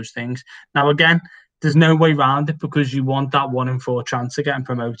and all those things. Now, again, there's no way around it because you want that 1 in 4 chance of getting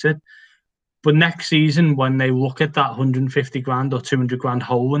promoted. But next season, when they look at that $150,000 or $200,000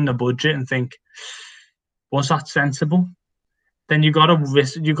 hole in the budget and think, was that sensible? Then you got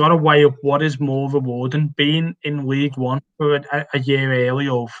to weigh up what is more rewarding, being in League One for a year early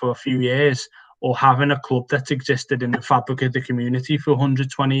or for a few years, or having a club that's existed in the fabric of the community for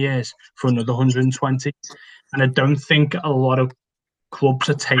 120 years for another 120. And I don't think a lot of clubs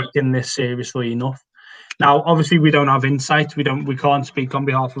are taking this seriously enough. Now, obviously, we don't have insight. We can't speak on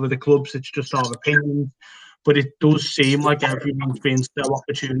behalf of other clubs. It's just our opinions. But it does seem like everyone's being so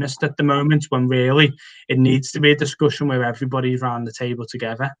opportunist at the moment when really it needs to be a discussion where everybody's around the table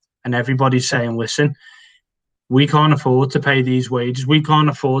together and everybody's saying, listen, we can't afford to pay these wages. We can't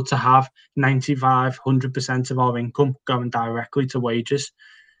afford to have 95, 100% of our income going directly to wages.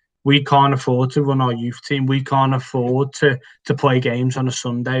 We can't afford to run our youth team. We can't afford to play games on a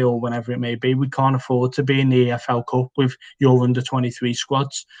Sunday or whenever it may be. We can't afford to be in the EFL Cup with your under-23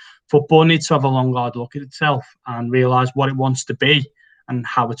 squads. Football needs to have a long, hard look at itself and realise what it wants to be and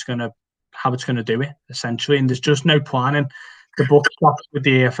how it's going to do it, essentially. And there's just no planning. The buck stops with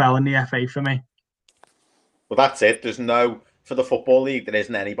the EFL and the FA for me. Well, that's it. For the Football League, there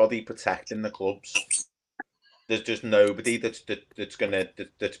isn't anybody protecting the clubs. There's just nobody that's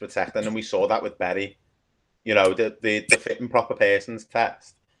protecting, and we saw that with Berry. You know, the fit and proper persons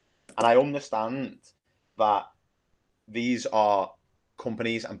test. And I understand that these are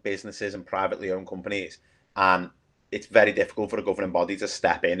companies and businesses and privately owned companies, and it's very difficult for a governing body to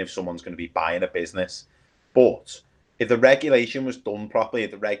step in if someone's going to be buying a business. But if the regulation was done properly,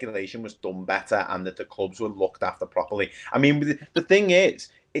 if the regulation was done better, and that the clubs were looked after properly, I mean, the thing is,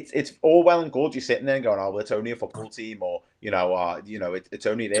 it's all well and good. You're sitting there and going, "Oh, well, it's only a football team," or it's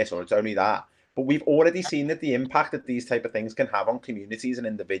only this or it's only that. But we've already seen that the impact that these type of things can have on communities and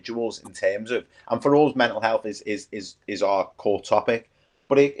individuals in terms of, and for us, mental health is our core topic.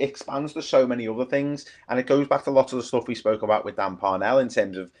 But it expands to so many other things, and it goes back to lots of the stuff we spoke about with Dan Parnell in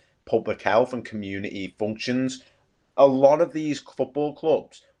terms of public health and community functions. A lot of these football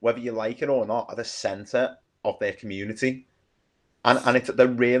clubs, whether you like it or not, are the centre of their community. And they're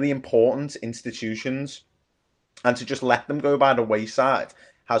really important institutions. And to just let them go by the wayside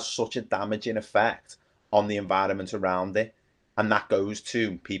has such a damaging effect on the environment around it. And that goes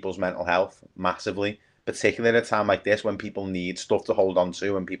to people's mental health massively, particularly at a time like this when people need stuff to hold on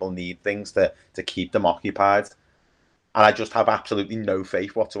to and people need things to keep them occupied. And I just have absolutely no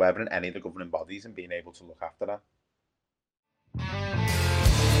faith whatsoever in any of the governing bodies and being able to look after that.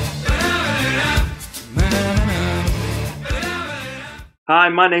 Hi,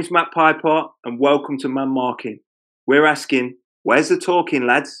 my name's Matt Piper and welcome to Man Marking. We're asking, where's the talking,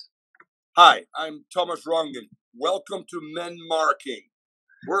 lads? Hi, I'm Thomas Rongen. Welcome to Men Marking.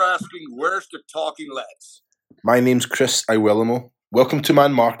 We're asking, where's the talking, lads? My name's Chris Iwilamo. Welcome to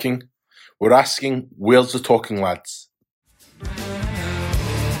Man Marking. We're asking, where's the talking, lads?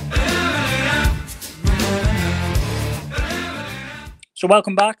 So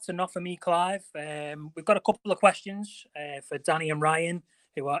welcome back to Not For Me, Clive. We've got a couple of questions for Danny and Ryan,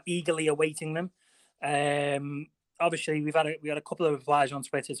 who are eagerly awaiting them. Obviously, we had a couple of replies on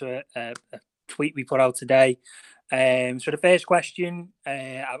Twitter to a tweet we put out today. So the first question,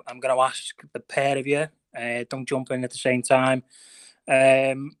 I'm going to ask the pair of you. Don't jump in at the same time.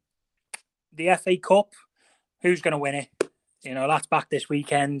 The FA Cup, who's going to win it? You know, that's back this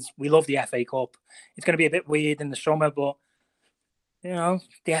weekend. We love the FA Cup. It's going to be a bit weird in the summer, but you know,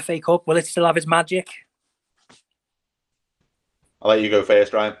 the FA Cup, will it still have its magic? I'll let you go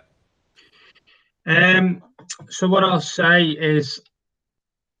first, Ryan. So what I'll say is,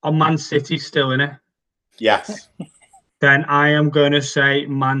 are Man City still in it? Yes. Then I am going to say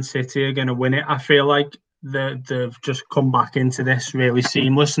Man City are going to win it. I feel like they've just come back into this really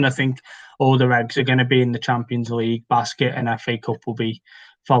seamless, and I think all their eggs are going to be in the Champions League basket, and FA Cup will be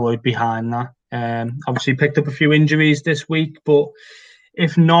followed behind that. Obviously picked up a few injuries this week, but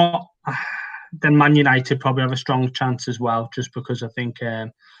if not, then Man United probably have a strong chance as well, just because I think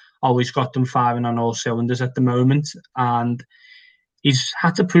Ollie's got them firing on all cylinders at the moment, and he's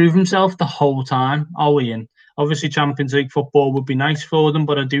had to prove himself the whole time, Ollie. And obviously Champions League football would be nice for them,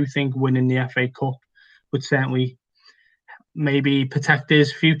 but I do think winning the FA Cup would certainly maybe protect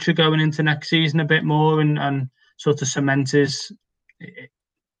his future going into next season a bit more, and sort of cement his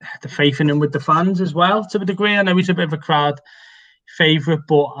the faith in him with the fans as well to a degree. I know he's a bit of a crowd favourite,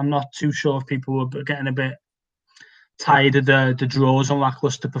 but I'm not too sure if people were getting a bit tired of the draws and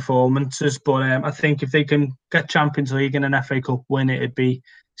lacklustre performances. But I think if they can get Champions League and an FA Cup win, it'd be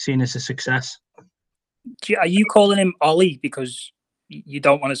seen as a success. Are you calling him Ollie because you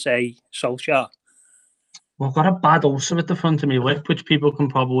don't want to say Solskjaer? Well, I've got a bad ulcer at the front of my lip, which people can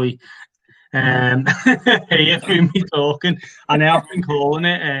probably hear through me talking. And I've been calling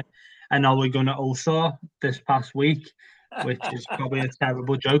it an Ole Gunnar ulcer this past week, which is probably a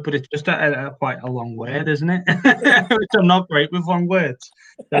terrible joke, but it's just quite a long word, isn't it? Which I'm not great with long words.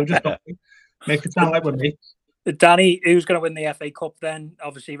 So just make it sound like we're mates. Danny, who's going to win the FA Cup then?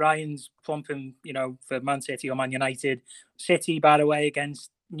 Obviously, Ryan's plumping, for Man City or Man United. City, by the way, against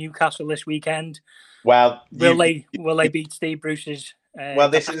Newcastle this weekend. Well, will they beat Steve Bruce's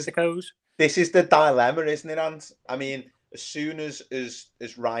Galacticos? This is the dilemma, isn't it, Ant? I mean, as soon as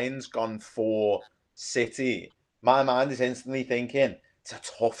Ryan's gone for City, my mind is instantly thinking it's a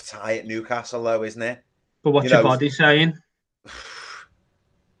tough tie at Newcastle, though, isn't it? But what's your body saying?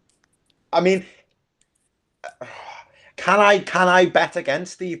 I mean, can I bet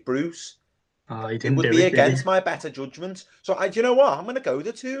against Steve Bruce? It would be against my better judgment. So do you know what? I'm going to go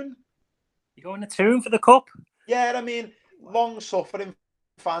the Toon. You're going the Toon for the cup? Yeah, I mean, long-suffering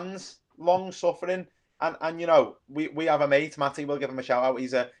fans, long-suffering. And we have a mate, Matty, we'll give him a shout-out.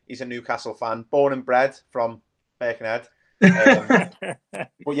 He's a Newcastle fan, born and bred from Birkenhead.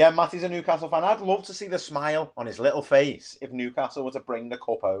 But yeah, Matty's a Newcastle fan. I'd love to see the smile on his little face if Newcastle were to bring the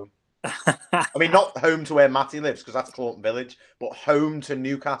cup home. I mean, not home to where Matty lives, because that's Clawton Village, but home to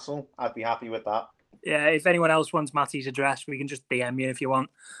Newcastle. I'd be happy with that. Yeah, if anyone else wants Matty's address, we can just DM you if you want.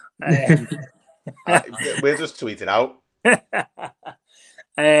 We'll just tweet it out.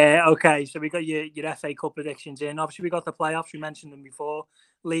 Okay, so we got your FA Cup predictions in. Obviously, we got the playoffs. We mentioned them before.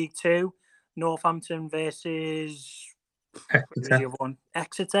 League Two, Northampton versus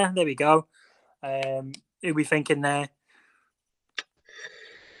Exeter. There we go. Who are we thinking there?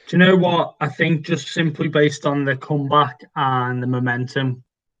 Do you know what? I think just simply based on the comeback and the momentum,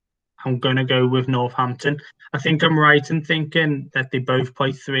 I'm going to go with Northampton. I think I'm right in thinking that they both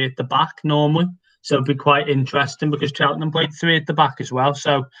play three at the back normally. So it'll be quite interesting because Cheltenham played three at the back as well.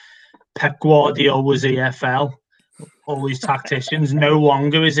 So Pep Guardiola was EFL, all these tacticians. No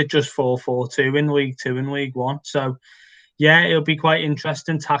longer is it just 4-4-2 in League Two and League One. So, yeah, it'll be quite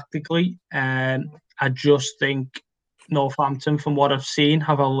interesting tactically. I just think Northampton, from what I've seen,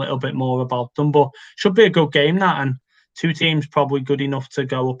 have a little bit more about them. But should be a good game, that. And two teams probably good enough to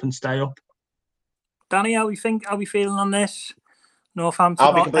go up and stay up. Danny, how we feeling on this? Northampton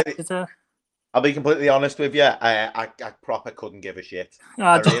or Exeter? I'll be completely honest with you. I proper couldn't give a shit.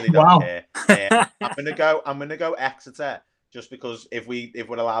 I really don't care. I'm gonna go Exeter just because if we're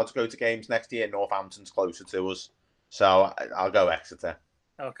allowed to go to games next year, Northampton's closer to us. So I'll go Exeter.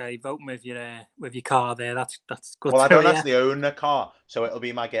 Okay, voting with your car there. That's good. Well, I don't actually own a car, so it'll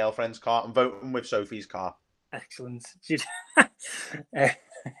be my girlfriend's car. I'm voting with Sophie's car. Excellent.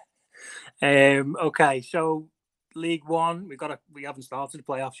 Okay, so League One, we haven't started the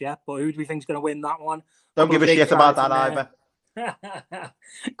playoffs yet, but who do we think is going to win that one? Don't give a shit about that either.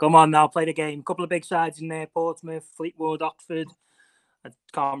 Come on now, play the game. Couple of big sides in there: Portsmouth, Fleetwood, Oxford. I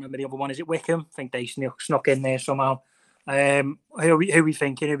can't remember the other one. Is it Wickham? I think they snuck in there somehow. Who are we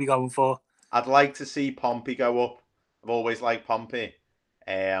thinking? Who are we going for? I'd like to see Pompey go up. I've always liked Pompey,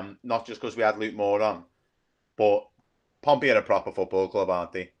 not just because we had Luke Moore on, but Pompey are a proper football club,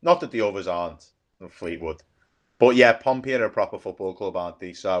 aren't they? Not that the others aren't, Fleetwood. But yeah, Pompey are a proper football club, aren't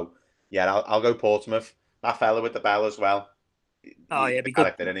they? So yeah, I'll go Portsmouth. That fella with the bell as well. Oh yeah, be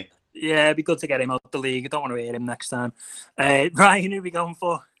good. Yeah, it'd be good to get him out the league. I don't want to hear him next time. Ryan, who are we going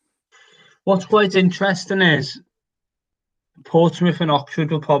for? What's quite interesting is Portsmouth and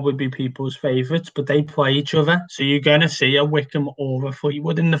Oxford will probably be people's favourites, but they play each other. So you're going to see a Wickham or a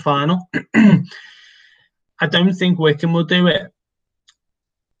Fleetwood in the final. I don't think Wickham will do it,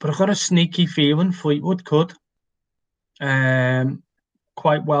 but I've got a sneaky feeling Fleetwood could.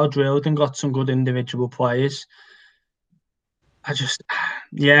 Quite well drilled and got some good individual players. I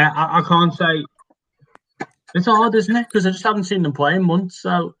can't say. It's hard, isn't it? Because I just haven't seen them play in months.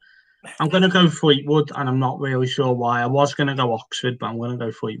 So I'm going to go Fleetwood, and I'm not really sure why. I was going to go Oxford, but I'm going to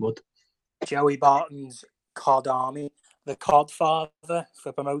go Fleetwood. Joey Barton's Cod Army, the Cod father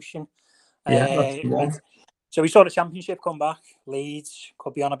for promotion. Yeah, so we saw the Championship come back. Leeds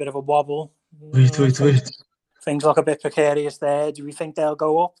could be on a bit of a wobble. Wait. Things look a bit precarious there. Do we think they'll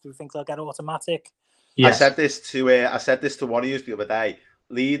go up? Do we think they'll get automatic? Yes. I said this to one of you the other day.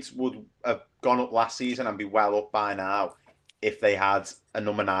 Leeds would have gone up last season and be well up by now if they had a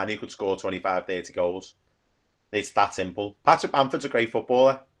number 9 who could score 25, 30 goals. It's that simple. Patrick Bamford's a great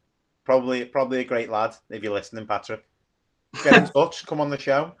footballer. Probably a great lad if you're listening, Patrick. get in touch, come on the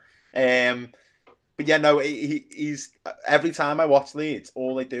show. But yeah, no, he's every time I watch Leeds,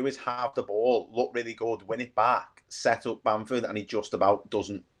 all they do is have the ball, look really good, win it back, set up Bamford, and he just about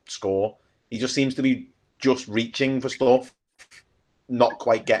doesn't score. He just seems to be just reaching for stuff, not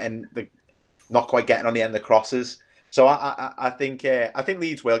quite getting on the end of crosses. So I think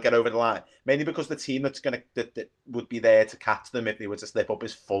Leeds will get over the line, mainly because the team that would be there to catch them if they were to slip up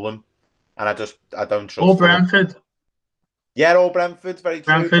is Fulham, and I don't trust. Or Brentford. Yeah, or Brentford. Very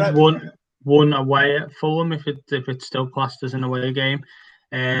true. Brentford won away at Fulham if it's still classed as an away game.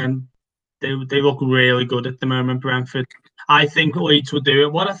 They look really good at the moment, Brentford. I think Leeds will do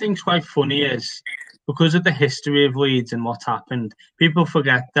it. What I think is quite funny is, because of the history of Leeds and what's happened, people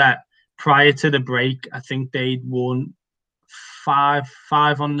forget that prior to the break, I think they'd won 5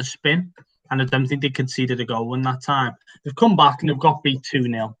 on the spin, and I don't think they conceded a goal in that time. They've come back and they've got beat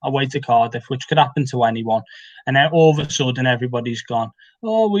 2-0 away to Cardiff, which could happen to anyone. And then all of a sudden, everybody's gone,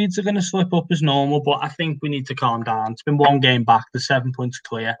 oh, Leeds are going to slip up as normal, but I think we need to calm down. It's been 1 game back, the 7 points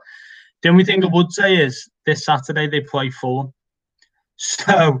clear. The only thing I would say is this Saturday they play Fulham.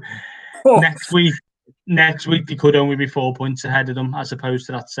 So next week they could only be 4 points ahead of them as opposed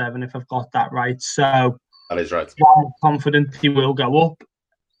to that 7, if I've got that right. So that is right. I'm confident he will go up.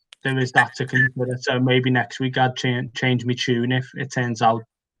 There is that to consider. So maybe next week I'd change my tune if it turns out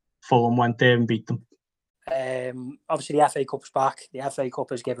Fulham went there and beat them. Obviously the FA Cup's back. The FA Cup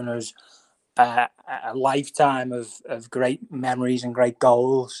has given us a lifetime of great memories and great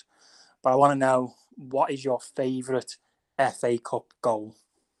goals. But I want to know, what is your favourite FA Cup goal?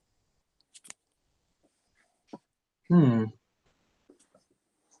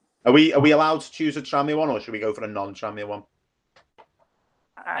 Are we allowed to choose a Tranmere one, or should we go for a non-Tranmere one?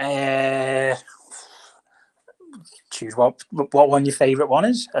 Choose what one your favourite one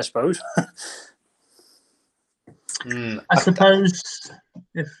is, I suppose. I suppose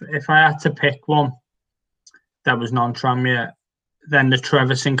if I had to pick one that was non-Tranmere, then the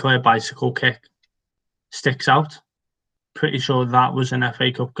Trevor Sinclair bicycle kick sticks out. Pretty sure that was an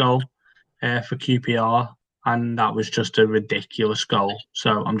FA Cup goal for QPR, and that was just a ridiculous goal.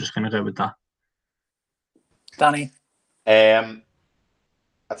 So I'm just going to go with that. Danny?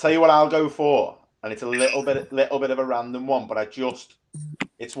 I'll tell you what I'll go for, and it's a little bit of a random one, but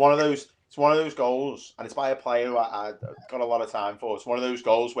it's one of those goals, and it's by a player who I got a lot of time for. It's one of those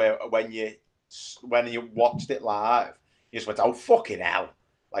goals where when you watched it live, you just went, oh, fucking hell.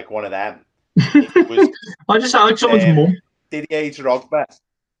 Like one of them. It was, I just sound like someone's mum. Didier Drogba.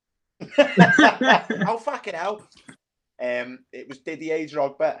 Oh, fucking hell. It was Didier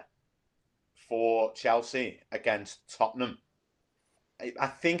Drogba for Chelsea against Tottenham. I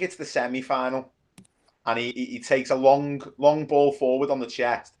think it's the semi-final. And he takes a long ball forward on the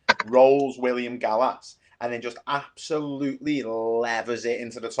chest, rolls William Gallas, and then just absolutely levers it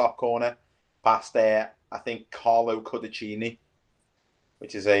into the top corner past there. I think Carlo Cudicini,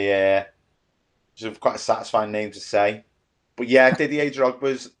 which is quite a satisfying name to say. But yeah, Didier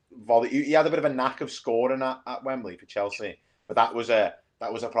Drogba's volley. He had a bit of a knack of scoring at Wembley for Chelsea, but that was a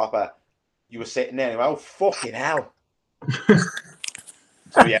proper. You were sitting there and you went, oh, fucking hell.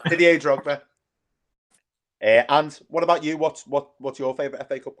 So yeah, Didier Drogba. And what about you? What's your favourite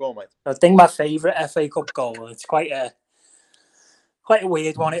FA Cup goal, mate? I think my favourite FA Cup goal. It's quite a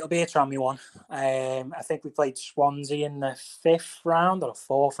weird one. It'll be a Tranmere one. I think we played Swansea in the 5th round or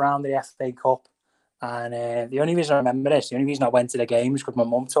 4th round of the FA Cup. And the only reason I remember this, the only reason I went to the game was because my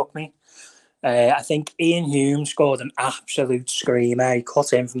mum took me. I think Ian Hume scored an absolute screamer. He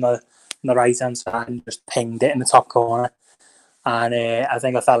cut in from the right-hand side and just pinged it in the top corner. And I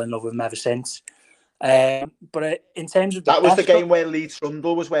think I fell in love with him ever since. But in terms of that was the game where Lee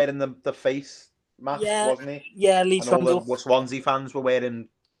Trundle was wearing the face mask, wasn't he? Yeah, Lee Trundle. All the Swansea fans were wearing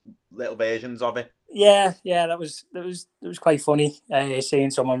little versions of it. Yeah, that was quite funny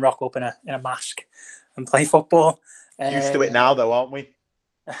seeing someone rock up in a mask and play football. Used to it now, though, aren't we?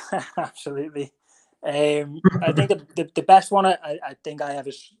 Absolutely. I think the best one I think I've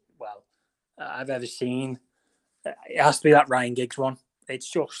ever seen. It has to be that Ryan Giggs one. It's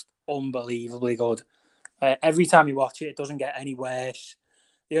just unbelievably good. Every time you watch it, it doesn't get any worse.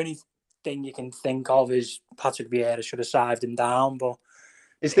 The only thing you can think of is Patrick Vieira should have saved him down. But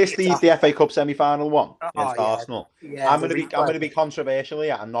is this the FA Cup semi-final one against Arsenal? Yeah, I'm going to be controversial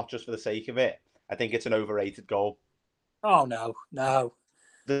here, and not just for the sake of it. I think it's an overrated goal. Oh no!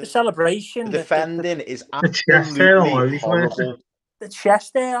 The celebration, the defending is absolutely horrible. The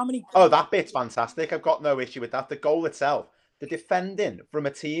chest there, how many? Oh, that bit's fantastic. I've got no issue with that. The goal itself, the defending from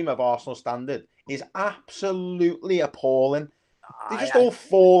a team of Arsenal standard is absolutely appalling. They just all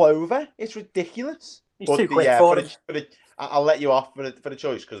fall over. It's ridiculous. He's too quick for I'll let you off for the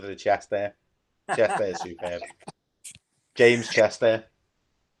choice because of the chest there. Chest there is superb. James chest there.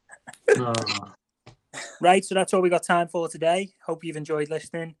 Oh. Right, so that's all we got time for today. Hope you've enjoyed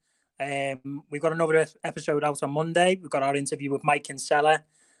listening. We've got another episode out on Monday. We've got our interview with Mike Kinsella.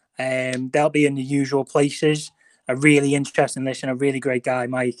 They'll be in the usual places. A really interesting listen, a really great guy,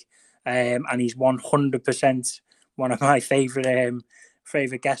 Mike. And he's 100% one of my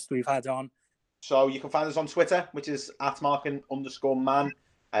favourite guests we've had on. So you can find us on Twitter, which is @marking_man.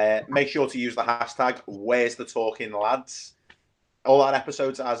 Make sure to use the hashtag Where's the Talking Lads. All our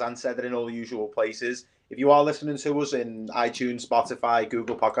episodes, as Anne said, are in all the usual places. If you are listening to us in iTunes, Spotify,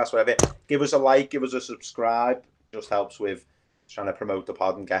 Google Podcasts, whatever, give us a like, give us a subscribe. It just helps with trying to promote the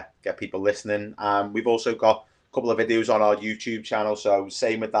pod and get people listening. We've also got a couple of videos on our YouTube channel, so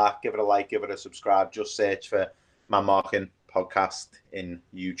same with that. Give it a like, give it a subscribe. Just search for Man Marking Podcast in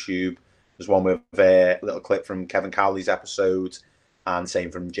YouTube. There's one with a little clip from Kevin Cowley's episode, and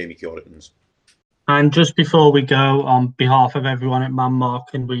same from Jamie Curitan's. And just before we go, on behalf of everyone at Man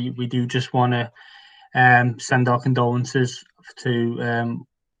Marking, we do just want to send our condolences to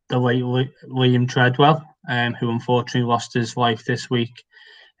the late Liam Treadwell, who unfortunately lost his life this week.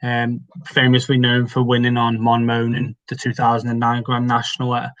 Famously known for winning on Monmouth in the 2009 Grand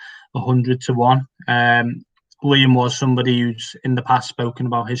National at 100-1. Liam was somebody who's in the past spoken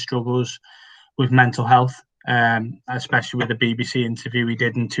about his struggles with mental health, especially with the BBC interview he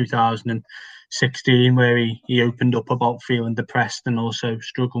did in 2016, where he opened up about feeling depressed and also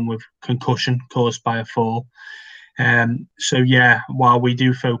struggling with concussion caused by a fall. So yeah, while we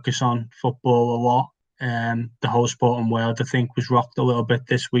do focus on football a lot, the whole sporting world, I think, was rocked a little bit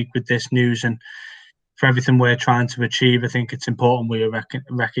this week with this news. And for everything we're trying to achieve, I think it's important we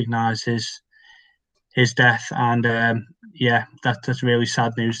recognise his death. And yeah, that's really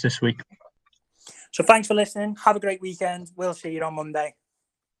sad news this week. So thanks for listening. Have a great weekend. We'll see you on Monday.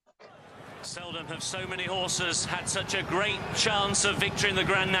 Seldom have so many horses had such a great chance of victory in the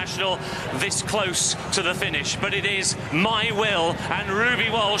Grand National this close to the finish. But it is My Will and Ruby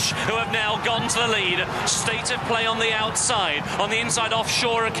Walsh who have now gone to the lead. State of Play on the outside. On the inside,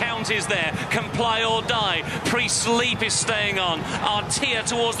 Offshore Account is there. Comply or Die. Priest's Leap is staying on. Artia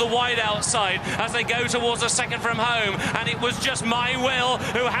towards the wide outside as they go towards the second from home. And it was just My Will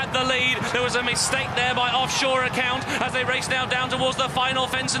who had the lead. There was a mistake there by Offshore Account as they race now down towards the final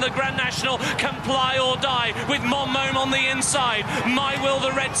fence in the Grand National. Comply or Die with Monmouth on the inside. My Will,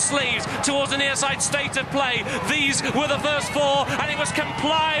 the red sleeves towards the near side. State of Play. These were the first four, and it was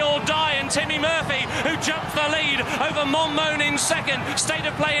Comply or Die and Timmy Murphy who jumped the lead over Monmouth in second. State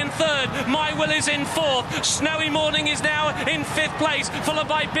of Play in third. My Will is in fourth. Snowy Morning is now in fifth place, followed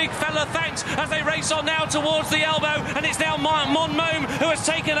by Big Fella Thanks as they race on now towards the elbow, and it's now Monmouth who has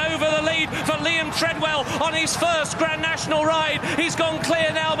taken over the lead for Liam Treadwell on his first Grand National ride. He's gone clear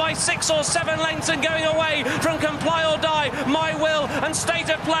now by 6 or 7 lengths and going away from Comply or Die, My Will and State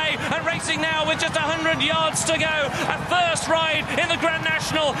of Play, and racing now with just 100 yards to go. A first ride in the Grand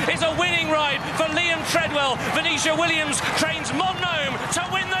National is a winning ride for Liam Treadwell. Venetia Williams trains Monmouth to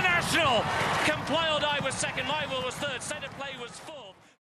win the National. Comply or Die was second, My Will was third, State of Play was fourth.